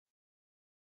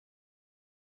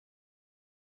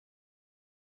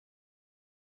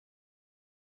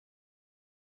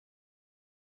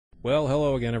Well,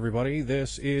 hello again, everybody.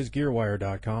 This is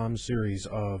Gearwire.com's series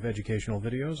of educational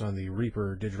videos on the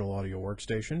Reaper digital audio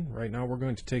workstation. Right now we're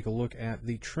going to take a look at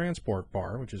the transport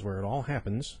bar, which is where it all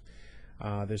happens.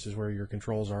 This is where your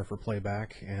controls are for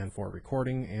playback and for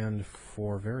recording and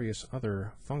for various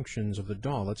other functions of the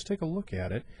DAW. Let's take a look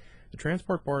at it. The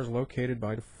transport bar is located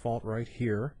by default right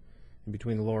here in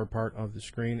between the lower part of the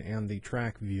screen and the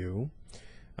track view.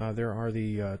 There are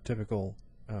the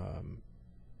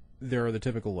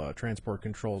typical transport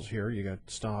controls here. You got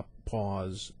stop,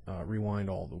 pause, rewind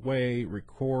all the way,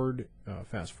 record,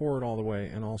 fast forward all the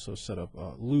way, and also set up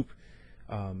loop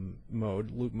mode.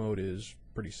 Loop mode is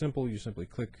pretty simple. You simply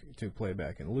click to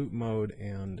playback in loop mode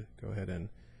and go ahead and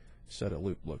set a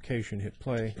loop location, hit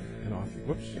play, and off you,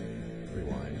 whoops,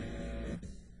 rewind.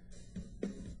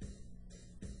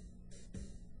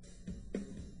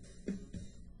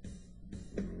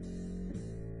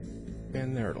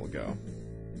 And there it'll go.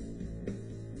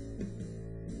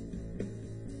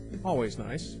 Always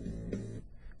nice.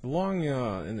 The long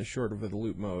and the short of the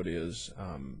loop mode is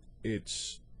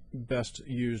it's best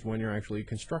used when you're actually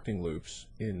constructing loops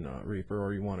in Reaper,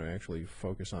 or you want to actually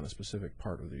focus on a specific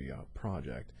part of the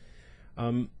project.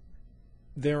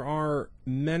 There are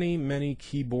many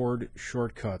keyboard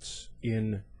shortcuts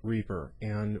in Reaper,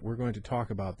 and we're going to talk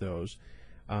about those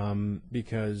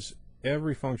because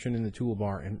every function in the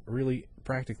toolbar, and really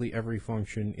practically every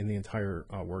function in the entire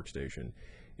workstation,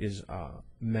 is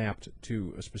mapped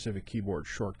to a specific keyboard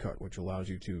shortcut, which allows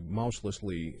you to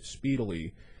mouselessly,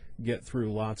 speedily get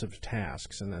through lots of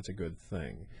tasks, and that's a good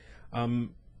thing.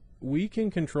 We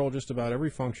can control just about every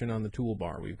function on the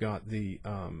toolbar. We've got the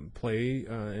play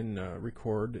and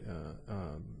record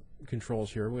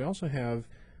controls here. We also have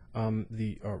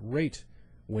the rate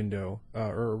window,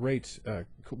 or rate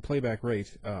playback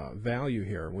rate value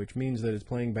here, which means that it's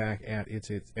playing back at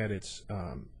its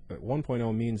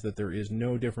 1.0 means that there is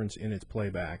no difference in its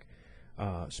playback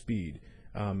speed.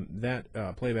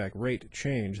 That playback rate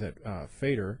change, that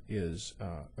fader, is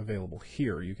available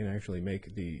here. You can actually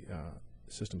make the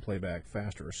system playback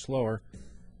faster or slower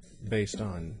based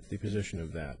on the position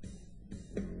of that.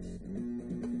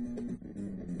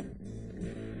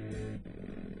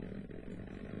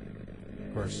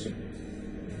 Of course,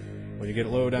 when you get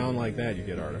low down like that, you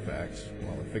get artifacts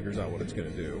while it figures out what it's going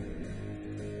to do.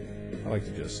 I like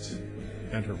to just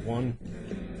enter 1,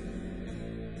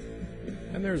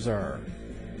 and there's our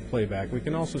playback. We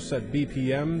can also set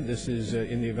BPM. This is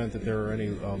in the event that there are any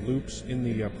loops in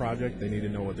the project. They need to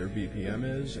know what their BPM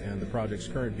is, and the project's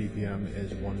current BPM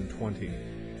is 120.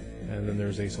 And then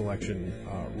there's a selection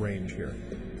range here.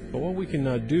 But what we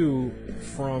can do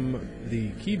from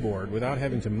the keyboard without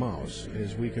having to mouse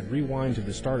is we could rewind to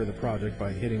the start of the project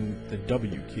by hitting the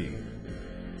W key.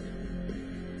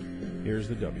 Here's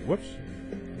the W. Whoops.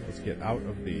 Let's get out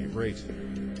of the rate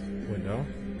window.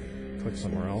 Click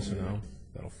somewhere else, and now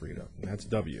that'll free it up. And that's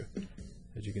W.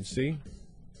 As you can see,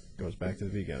 goes back to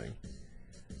the beginning.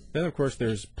 Then, of course,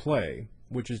 there's play,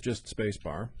 which is just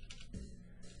spacebar.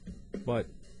 But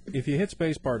if you hit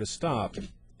spacebar to stop,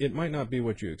 it might not be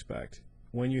what you expect.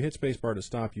 When you hit spacebar to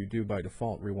stop, you do by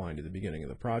default rewind to the beginning of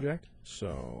the project.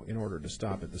 So in order to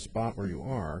stop at the spot where you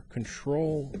are,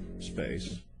 control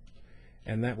space,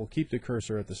 and that will keep the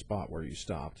cursor at the spot where you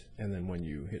stopped. And then when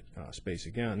you hit space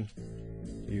again,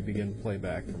 you begin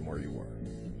playback from where you were.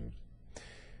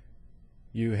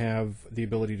 You have the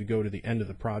ability to go to the end of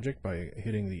the project by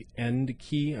hitting the end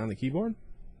key on the keyboard.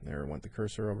 There went the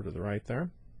cursor over to the right there.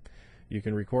 You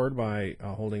can record by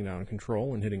holding down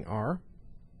Control and hitting R.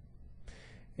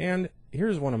 And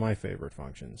here's one of my favorite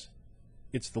functions.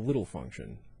 It's the little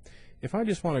function. If I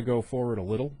just want to go forward a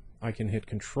little, I can hit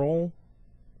Control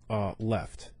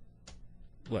left.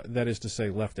 That is to say,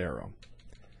 left arrow.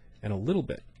 And a little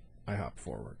bit, I hop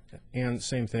forward. And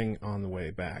same thing on the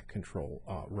way back, Control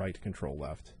right, Control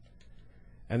left.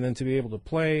 And then to be able to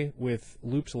play with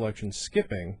loop selection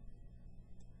skipping,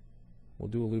 we'll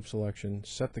do a loop selection,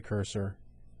 set the cursor,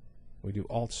 we do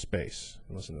Alt space,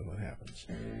 and listen to what happens.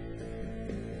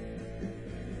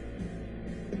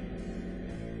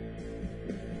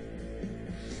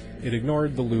 It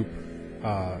ignored the loop.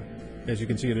 As you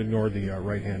can see, it ignored the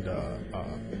right-hand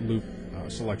loop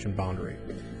selection boundary.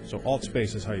 So Alt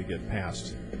space is how you get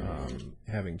past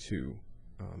having to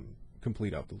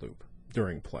complete out the loop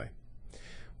during play.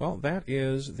 Well, that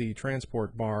is the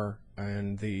transport bar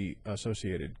and the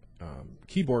associated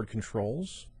keyboard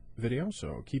controls video,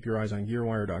 so keep your eyes on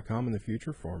Gearwire.com in the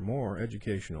future for more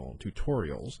educational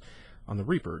tutorials on the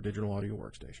Reaper digital audio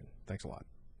workstation. Thanks a lot.